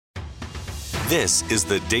This is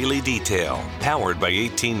the Daily Detail, powered by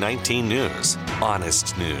 1819 News.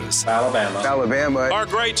 Honest news. Alabama. Our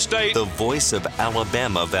great state. The voice of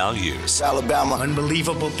Alabama values. Alabama.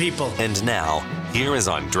 Unbelievable people. And now, here is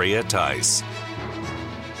Andrea Tice.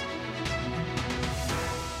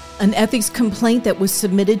 An ethics complaint that was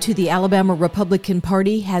submitted to the Alabama Republican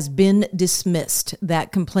Party has been dismissed.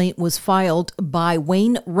 That complaint was filed by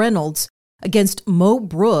Wayne Reynolds against Mo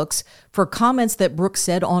Brooks for comments that Brooks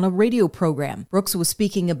said on a radio program. Brooks was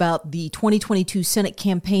speaking about the 2022 Senate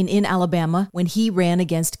campaign in Alabama when he ran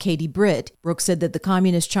against Katie Britt. Brooks said that the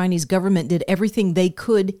communist Chinese government did everything they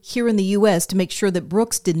could here in the U.S. to make sure that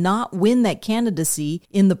Brooks did not win that candidacy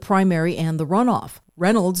in the primary and the runoff.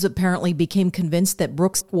 Reynolds apparently became convinced that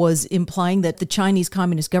Brooks was implying that the Chinese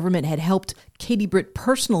Communist government had helped Katie Britt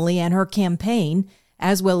personally and her campaign,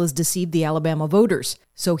 as well as deceived the Alabama voters.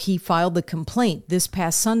 So he filed the complaint. This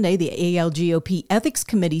past Sunday, the ALGOP Ethics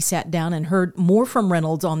Committee sat down and heard more from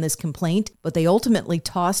Reynolds on this complaint, but they ultimately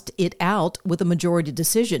tossed it out with a majority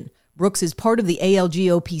decision. Brooks is part of the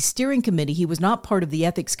ALGOP steering committee. He was not part of the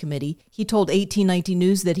ethics committee. He told 1819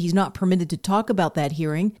 News that he's not permitted to talk about that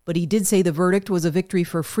hearing, but he did say the verdict was a victory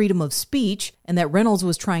for freedom of speech and that Reynolds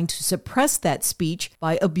was trying to suppress that speech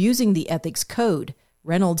by abusing the ethics code.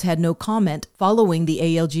 Reynolds had no comment following the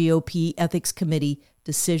ALGOP Ethics Committee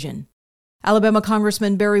decision. Alabama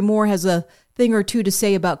Congressman Barry Moore has a thing or two to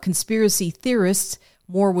say about conspiracy theorists.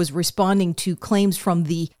 Moore was responding to claims from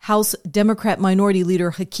the House Democrat Minority Leader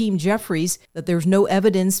Hakeem Jeffries that there's no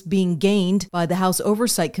evidence being gained by the House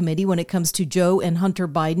Oversight Committee when it comes to Joe and Hunter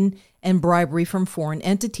Biden and bribery from foreign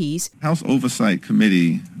entities. House Oversight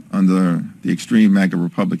Committee, under the extreme MAGA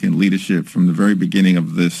Republican leadership from the very beginning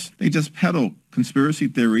of this, they just peddle conspiracy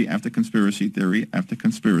theory after conspiracy theory after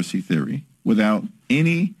conspiracy theory without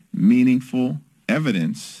any meaningful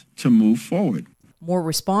evidence to move forward. Moore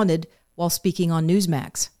responded while speaking on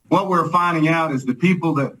Newsmax. What we're finding out is the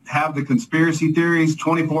people that have the conspiracy theories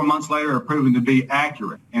 24 months later are proven to be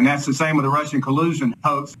accurate. And that's the same with the Russian collusion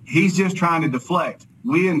hoax. He's just trying to deflect.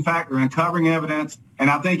 We, in fact, are uncovering evidence, and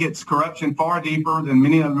I think it's corruption far deeper than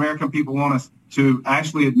many of the American people want us to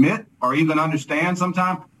actually admit or even understand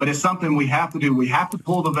sometimes. But it's something we have to do. We have to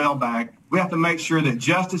pull the veil back. We have to make sure that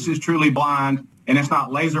justice is truly blind and it's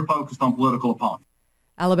not laser focused on political opponents.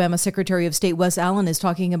 Alabama Secretary of State Wes Allen is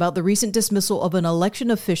talking about the recent dismissal of an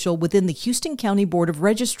election official within the Houston County Board of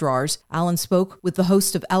Registrars. Allen spoke with the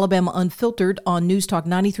host of Alabama Unfiltered on News Talk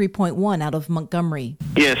 93.1 out of Montgomery.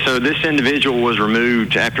 Yeah, so this individual was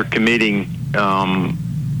removed after committing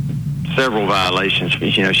several violations.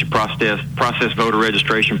 You know, she processed voter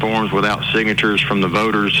registration forms without signatures from the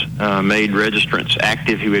voters, made registrants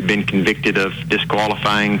active who had been convicted of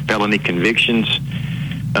disqualifying felony convictions,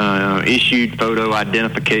 issued photo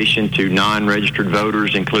identification to non-registered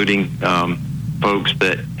voters, including folks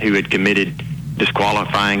who had committed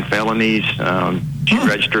disqualifying felonies. She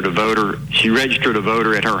registered a voter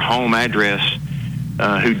at her home address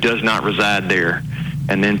who does not reside there,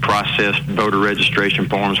 and then processed voter registration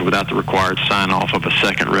forms without the required sign-off of a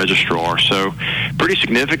second registrar. So pretty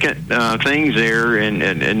significant things there, and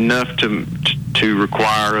enough to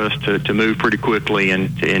require us to move pretty quickly and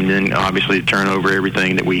then obviously to turn over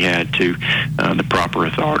everything that we had to the proper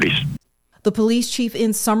authorities. The police chief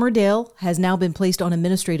in Summerdale has now been placed on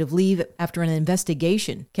administrative leave after an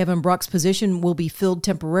investigation. Kevin Brock's position will be filled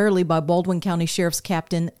temporarily by Baldwin County Sheriff's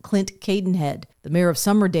Captain Clint Cadenhead. The mayor of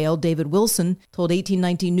Summerdale, David Wilson, told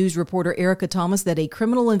 1819 News reporter Erica Thomas that a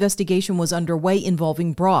criminal investigation was underway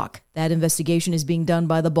involving Brock. That investigation is being done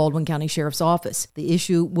by the Baldwin County Sheriff's Office. The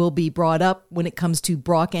issue will be brought up when it comes to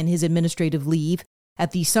Brock and his administrative leave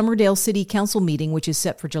at the Summerdale City Council meeting, which is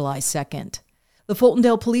set for July 2nd. The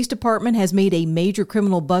Fultondale Police Department has made a major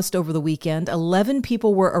criminal bust over the weekend. 11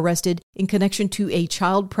 people were arrested in connection to a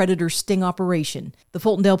child predator sting operation. The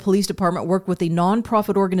Fultondale Police Department worked with a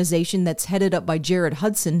nonprofit organization that's headed up by Jared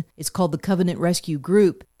Hudson. It's called the Covenant Rescue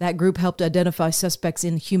Group. That group helped identify suspects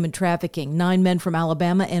in human trafficking. 9 men from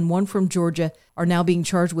Alabama and 1 from Georgia are now being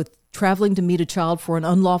charged with traveling to meet a child for an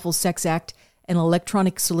unlawful sex act and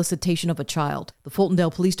electronic solicitation of a child. The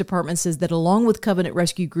Fultondale Police Department says that along with Covenant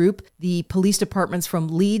Rescue Group, the police departments from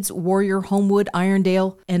Leeds, Warrior, Homewood,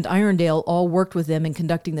 Irondale all worked with them in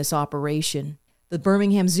conducting this operation. The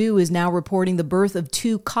Birmingham Zoo is now reporting the birth of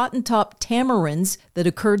 2 cotton-top tamarins that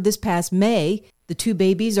occurred this past May. The 2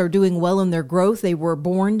 babies are doing well in their growth. They were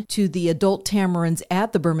born to the adult tamarins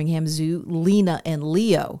at the Birmingham Zoo, Lena and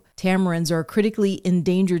Leo. Tamarins are a critically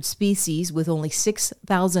endangered species with only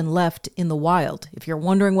 6,000 left in the wild. If you're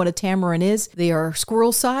wondering what a tamarin is, they are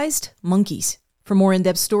squirrel-sized monkeys. For more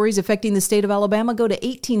in-depth stories affecting the state of Alabama, go to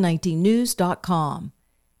 1819news.com.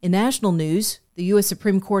 In national news, the U.S.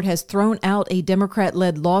 Supreme Court has thrown out a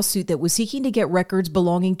Democrat-led lawsuit that was seeking to get records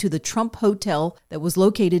belonging to the Trump Hotel that was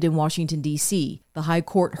located in Washington, D.C. The High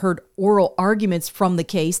Court heard oral arguments from the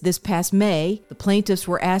case this past May. The plaintiffs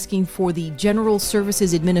were asking for the General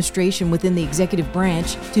Services Administration within the executive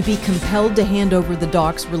branch to be compelled to hand over the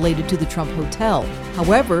docs related to the Trump Hotel.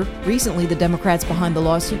 However, recently the Democrats behind the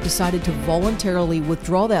lawsuit decided to voluntarily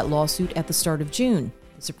withdraw that lawsuit at the start of June.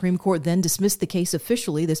 The Supreme Court then dismissed the case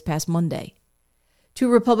officially this past Monday. 2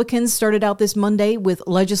 Republicans started out this Monday with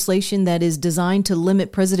legislation that is designed to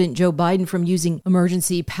limit President Joe Biden from using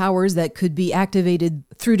emergency powers that could be activated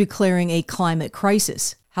through declaring a climate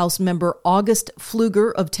crisis. House member August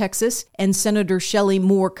Pfluger of Texas and Senator Shelley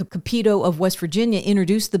Moore Capito of West Virginia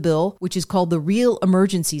introduced the bill, which is called the Real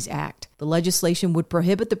Emergencies Act. The legislation would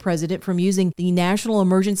prohibit the president from using the National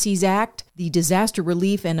Emergencies Act, the Disaster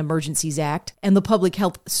Relief and Emergencies Act, and the Public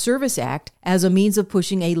Health Service Act as a means of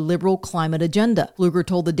pushing a liberal climate agenda. Pfluger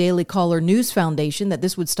told the Daily Caller News Foundation that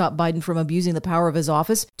this would stop Biden from abusing the power of his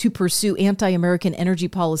office to pursue anti-American energy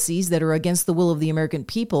policies that are against the will of the American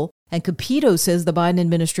people. And Capito says the Biden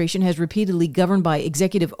administration has repeatedly governed by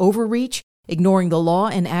executive overreach, ignoring the law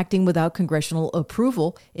and acting without congressional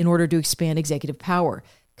approval in order to expand executive power.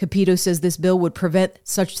 Capito says this bill would prevent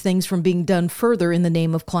such things from being done further in the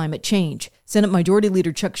name of climate change. Senate Majority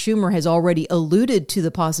Leader Chuck Schumer has already alluded to the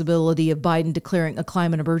possibility of Biden declaring a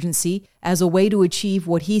climate emergency as a way to achieve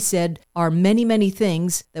what he said are many, many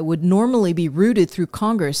things that would normally be routed through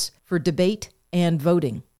Congress for debate and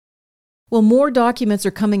voting. Well, more documents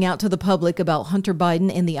are coming out to the public about Hunter Biden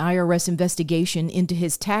and the IRS investigation into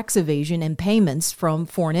his tax evasion and payments from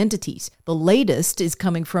foreign entities. The latest is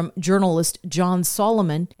coming from journalist John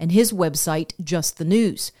Solomon and his website, Just the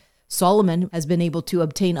News. Solomon has been able to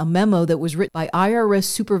obtain a memo that was written by IRS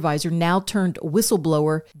supervisor, now turned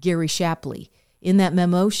whistleblower, Gary Shapley. In that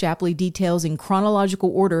memo, Shapley details in chronological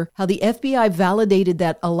order how the FBI validated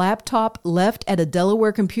that a laptop left at a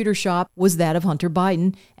Delaware computer shop was that of Hunter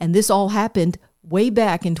Biden, and this all happened way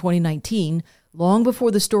back in 2019, long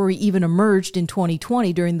before the story even emerged in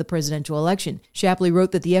 2020 during the presidential election. Shapley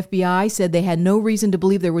wrote that the FBI said they had no reason to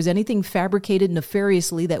believe there was anything fabricated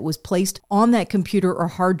nefariously that was placed on that computer or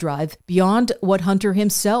hard drive beyond what Hunter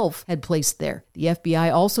himself had placed there. The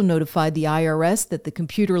FBI also notified the IRS that the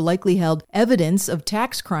computer likely held evidence of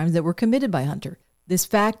tax crimes that were committed by Hunter. This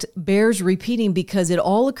fact bears repeating because it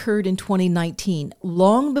all occurred in 2019,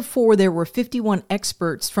 long before there were 51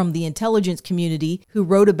 experts from the intelligence community who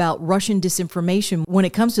wrote about Russian disinformation when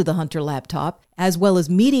it comes to the Hunter laptop, as well as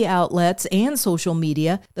media outlets and social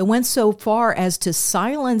media that went so far as to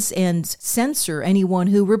silence and censor anyone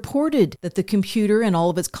who reported that the computer and all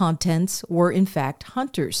of its contents were in fact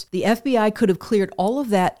Hunter's. The FBI could have cleared all of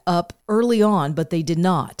that up early on, but they did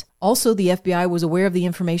not. Also, the FBI was aware of the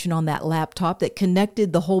information on that laptop that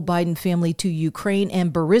connected the whole Biden family to Ukraine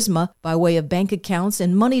and Burisma by way of bank accounts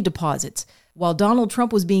and money deposits. While Donald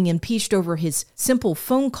Trump was being impeached over his simple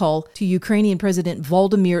phone call to Ukrainian President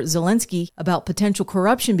Volodymyr Zelensky about potential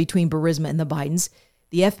corruption between Burisma and the Bidens,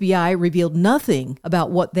 the FBI revealed nothing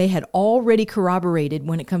about what they had already corroborated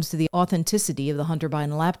when it comes to the authenticity of the Hunter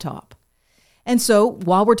Biden laptop. And so,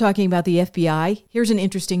 while we're talking about the FBI, here's an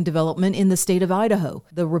interesting development in the state of Idaho.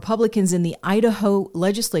 The Republicans in the Idaho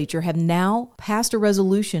legislature have now passed a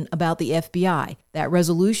resolution about the FBI. That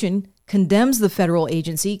resolution condemns the federal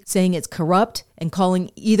agency, saying it's corrupt and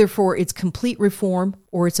calling either for its complete reform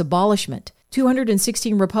or its abolishment.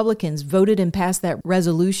 216 Republicans voted and passed that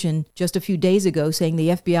resolution just a few days ago, saying the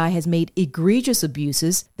FBI has made egregious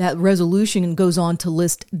abuses. That resolution goes on to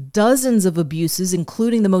list dozens of abuses,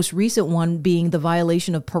 including the most recent one being the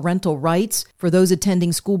violation of parental rights for those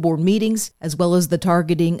attending school board meetings, as well as the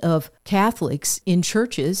targeting of Catholics in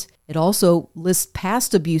churches. It also lists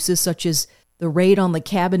past abuses such as the raid on the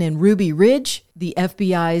cabin in Ruby Ridge, the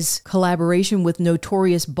FBI's collaboration with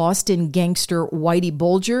notorious Boston gangster Whitey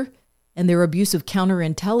Bulger, and their abuse of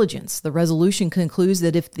counterintelligence. The resolution concludes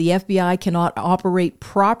that if the FBI cannot operate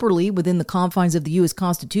properly within the confines of the U.S.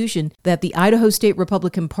 Constitution, that the Idaho State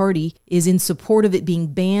Republican Party is in support of it being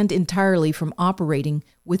banned entirely from operating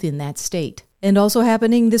within that state. And also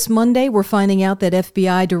happening this Monday, we're finding out that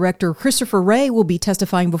FBI Director Christopher Wray will be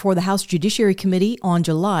testifying before the House Judiciary Committee on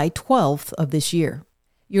July 12th of this year.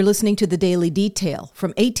 You're listening to The Daily Detail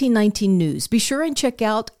from 1819 News. Be sure and check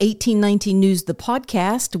out 1819 News, the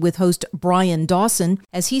podcast, with host Brian Dawson,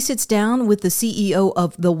 as he sits down with the CEO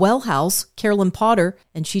of The Well House, Carolyn Potter,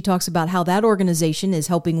 and she talks about how that organization is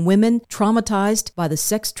helping women traumatized by the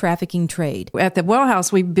sex trafficking trade. At The Well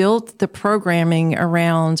House, we built the programming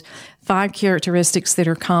around 5 characteristics that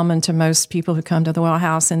are common to most people who come to The Well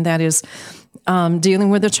House, and that is dealing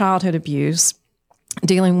with the childhood abuse,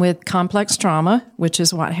 dealing with complex trauma, which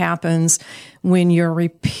is what happens when you're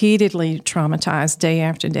repeatedly traumatized day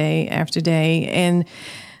after day after day, and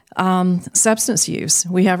substance use.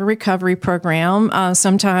 We have a recovery program.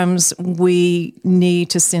 Sometimes we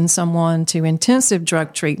need to send someone to intensive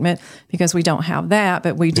drug treatment because we don't have that,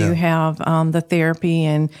 but we do have the therapy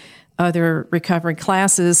and other recovery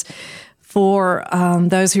classes for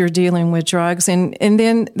those who are dealing with drugs. And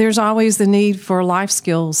then there's always the need for life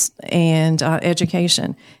skills and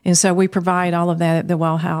education. And so we provide all of that at the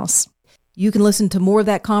Well House. You can listen to more of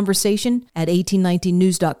that conversation at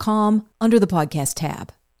 1819news.com under the podcast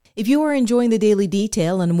tab. If you are enjoying the Daily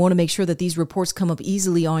Detail and want to make sure that these reports come up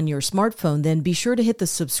easily on your smartphone, then be sure to hit the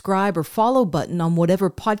subscribe or follow button on whatever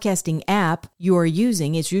podcasting app you are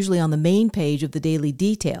using. It's usually on the main page of the Daily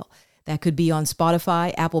Detail. That could be on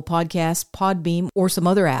Spotify, Apple Podcasts, Podbeam, or some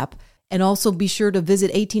other app. And also be sure to visit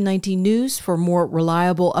 1819 News for more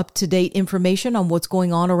reliable, up-to-date information on what's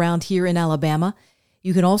going on around here in Alabama.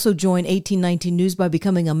 You can also join 1819 News by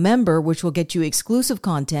becoming a member, which will get you exclusive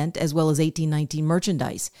content as well as 1819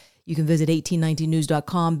 merchandise. You can visit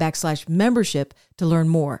 1819news.com/membership to learn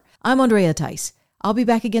more. I'm Andrea Tice. I'll be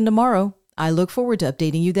back again tomorrow. I look forward to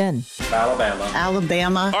updating you then. Alabama.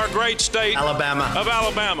 Alabama. Our great state. Alabama. Of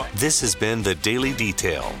Alabama. This has been the Daily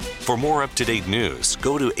Detail. For more up-to-date news,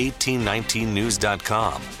 go to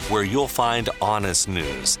 1819news.com, where you'll find honest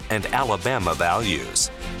news and Alabama values.